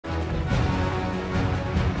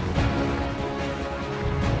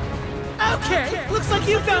Okay, looks like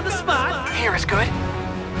you found the spot. Here is good.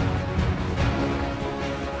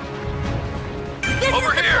 This Over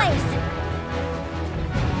is the here. place.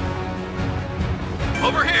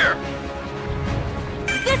 Over here!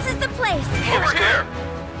 This is the place. Over here!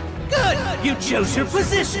 Good! You chose your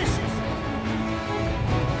position!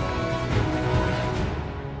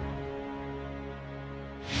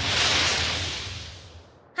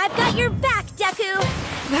 I've got your back, Deku.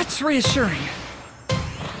 That's reassuring.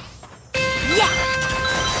 Yeah!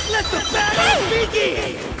 Let the battle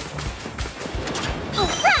begin!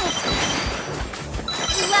 Alright!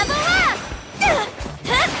 Level up!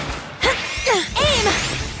 Aim!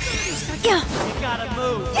 You gotta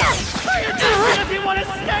move! Pay attention if you want to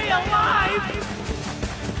stay alive!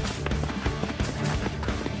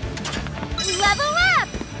 Level up!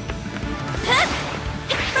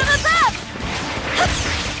 From above!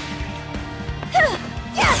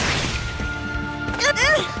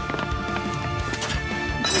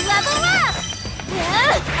 Level up!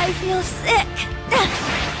 I feel sick.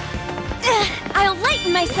 I'll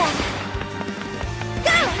lighten myself.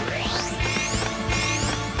 Go!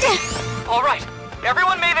 All right,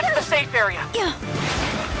 everyone made it to the safe area.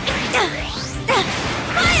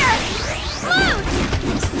 Fire!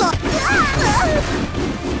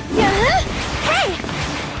 Loot! Hey!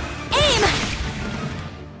 Aim!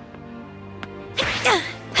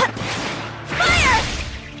 Fire!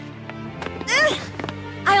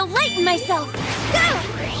 I'll lighten myself. Go!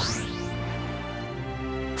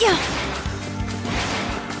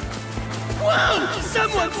 Whoa!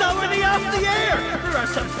 Someone's already off the air! There are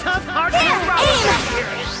some tough, hard-hitting There, robbers aim! out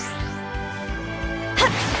here!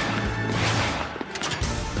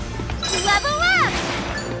 Level up!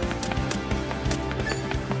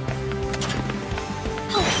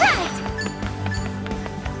 Alright!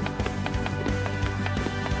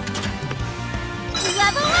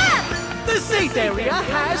 Level up! The safe area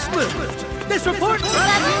has moved! This report brought to you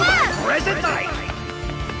Level by up! Present Night!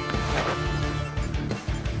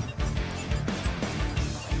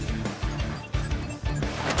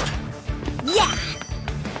 Yeah!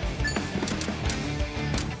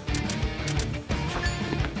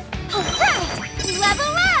 Alright!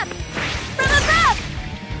 Level up! From above!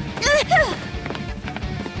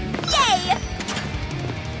 Yay!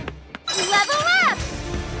 Level up!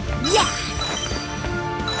 Yeah!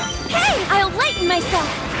 Hey! I'll lighten myself!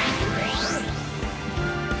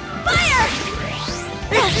 Fire!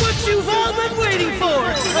 It's what you've all been waiting for!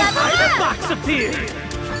 A Level item up! box appeared!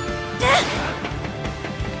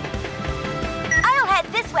 I'll head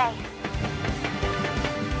this way.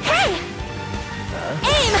 Hey!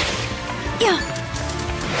 Aim!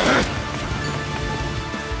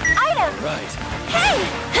 Item! Right. Hey!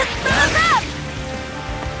 From above!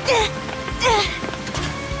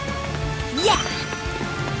 Yeah!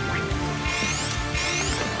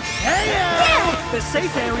 Hey! The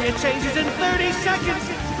safe area changes in 30 seconds!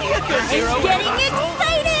 Be a good hero and Getting hustle.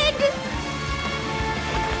 excited!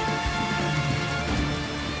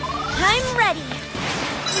 I'm ready.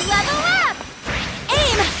 Level up!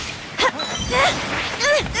 Aim!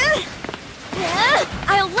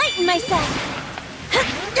 I'll lighten myself.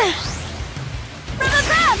 From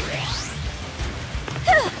above!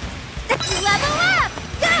 Level up!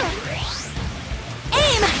 Go!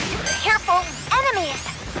 Aim! Careful, enemies!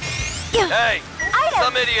 Hey, Item!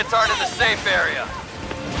 some idiots aren't in the safe area.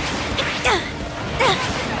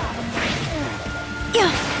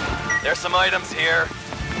 There's some items here.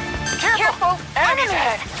 Careful! Enemies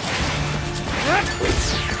ahead!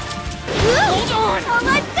 Hold on! All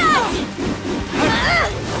I've got!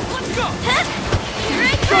 Let's go! Here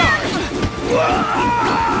I come!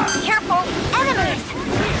 Careful! Enemies!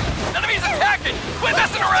 Enemies attacking! Quit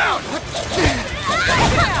messing around!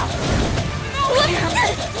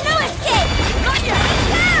 No escape! Not yet!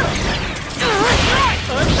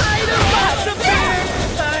 An item box appeared!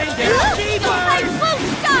 Find their keeper! I won't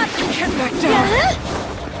stop! Get back down.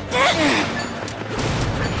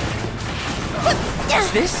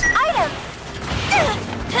 What's this? Items!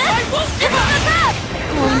 I won't give up!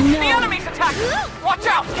 Oh The enemy's attacking! Watch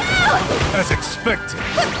out! As expected.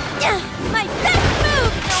 My best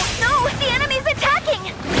move! No, the enemy's attacking!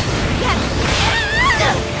 Yes!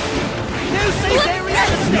 New safe area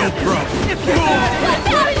is No problem. If you're not... Watch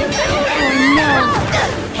out! Oh no!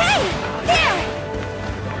 Hey! There!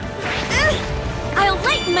 I'll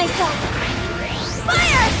lighten myself!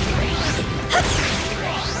 Fire!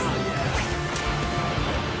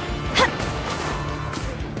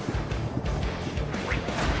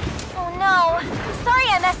 Oh no! Sorry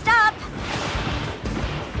I messed up!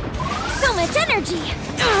 So much energy!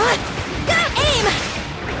 Go! Aim!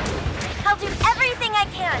 I'll do everything I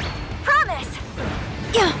can! Promise!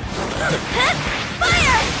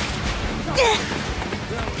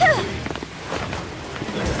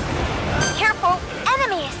 Careful,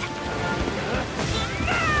 enemies!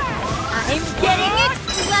 I'm getting it!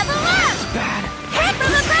 Level up! Bad. Hey,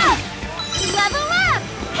 from above! Level up!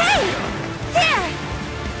 Hey! There!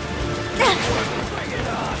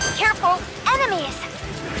 Careful, enemies!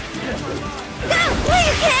 Go!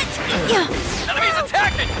 Please hit! Enemies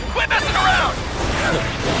attacking! Quit messing around!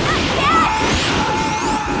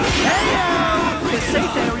 The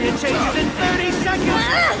safe area changes in 30 seconds!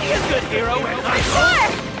 Be a good hero and Sure!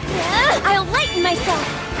 I'll lighten myself!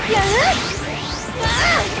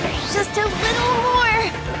 Just a little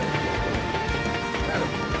more!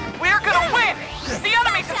 We're gonna win! The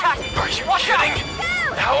enemy's attacking! Are you kidding?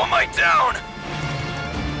 How am I down?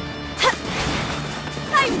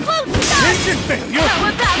 I won't stop! Engine failure!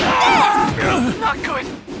 How about this? Not good.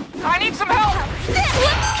 I need some help!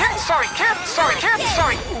 Sorry.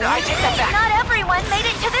 I take that back. Not everyone made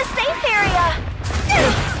it to the safe area!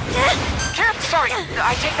 Sorry,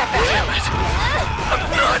 I take that back. Damn it. I'm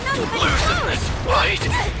not losing this fight.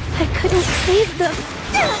 I couldn't save them.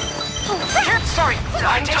 Sorry,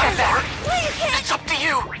 I take that back. Please hit! It's up to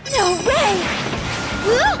you. No way!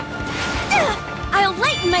 I'll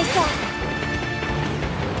lighten myself.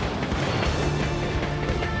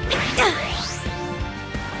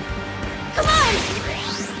 Come on!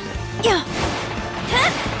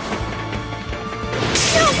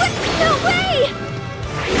 No way!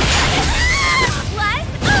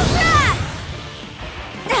 Slice over!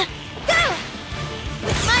 Go!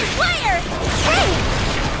 My wire! Hey!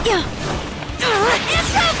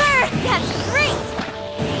 It's over! That's great!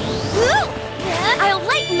 I'll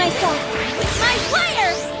lighten myself with my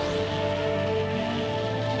wire!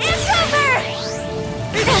 It's over!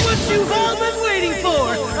 It's what you've all been waiting for!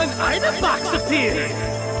 An item box appeared!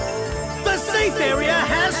 The safe area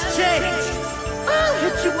has changed! I'll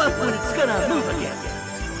hit you up when it's gonna move again.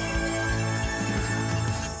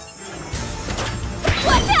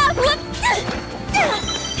 Watch out!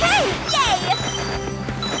 Hey! Yay!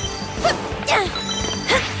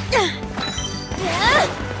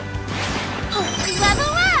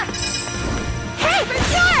 Level up! Hey, for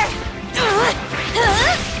sure!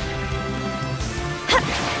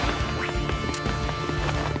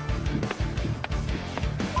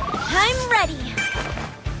 I'm ready!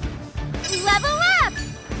 Level up!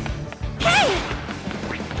 Hey!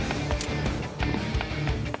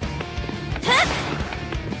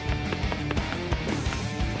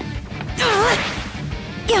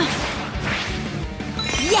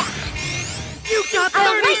 Yeah! You got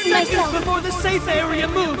I'll 30 lighten seconds myself. before the safe area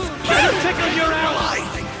moves! Better check on your allies!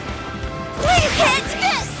 Please hit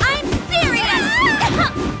this! I'm serious!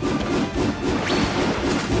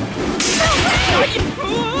 No way!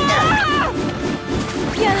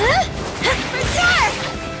 For sure!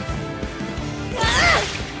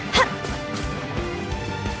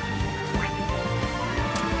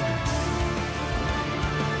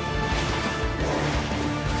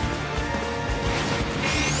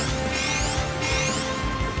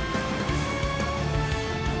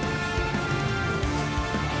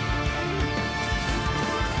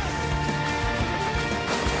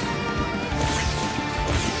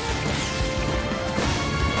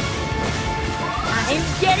 I'm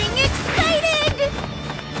getting excited!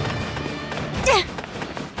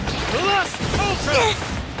 Plus Ultra!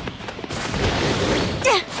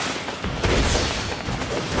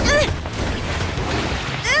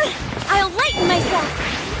 I'll lighten myself!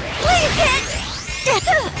 Please hit!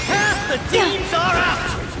 Half the teams are out!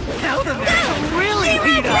 Now the match will really Zero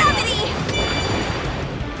heat up! gravity!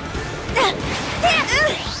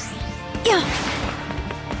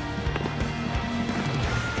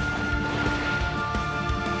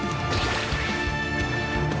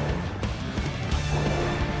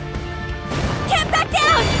 Get back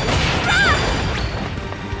down!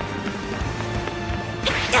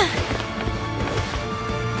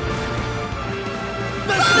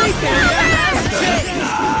 The safe area has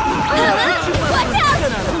changed! Watch out!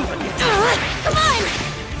 Come on!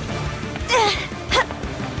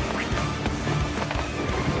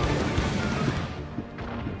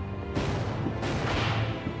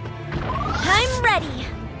 I'm ready.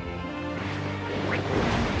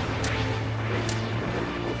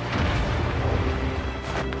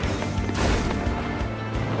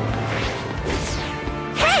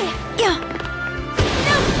 Hey! No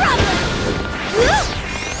problem!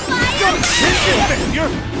 Fly away! Engine failure!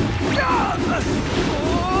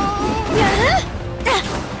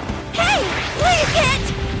 Hey! Please hit!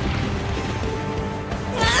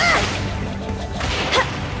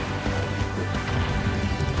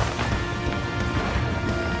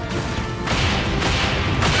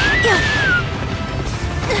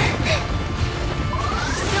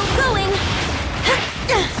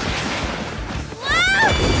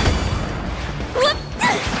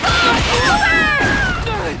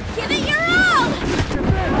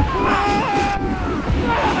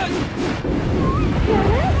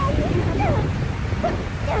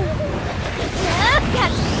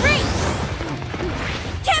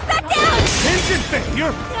 Instant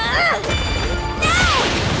failure!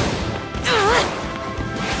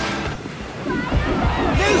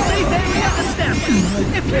 New safe area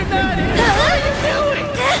established! If you're not in, what are you doing?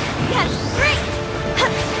 That's great!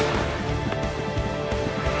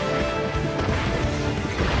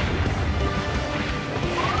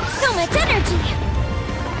 So much energy!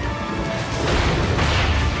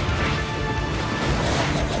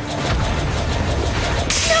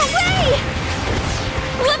 No way!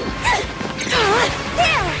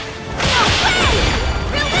 There! No way!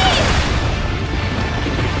 Release!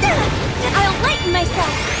 I'll lighten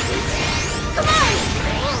myself! Come on!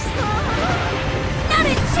 Not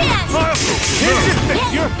a chance! Instant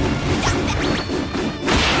failure!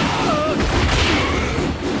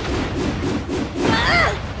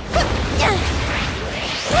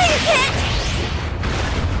 Please hit!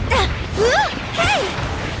 Hey!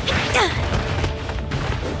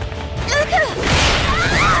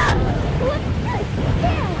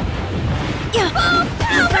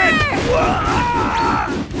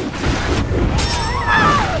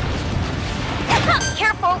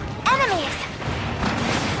 Careful! Enemies!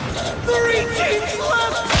 3 teams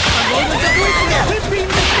left! A moment of weakness could be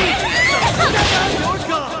defeated! So step on your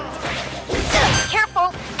guard! Careful!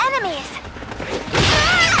 Enemies!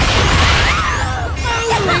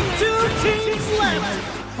 Only 2 teams left!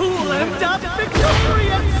 Who'll end up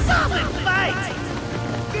victorious? Solid fight!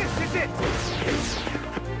 This is it!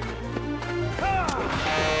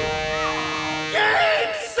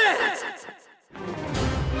 Game set!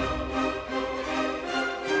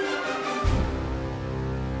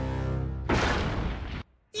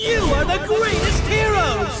 You are the greatest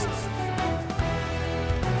heroes!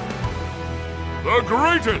 The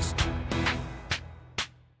greatest!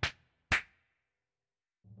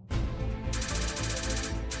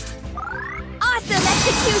 Awesome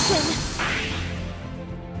execution!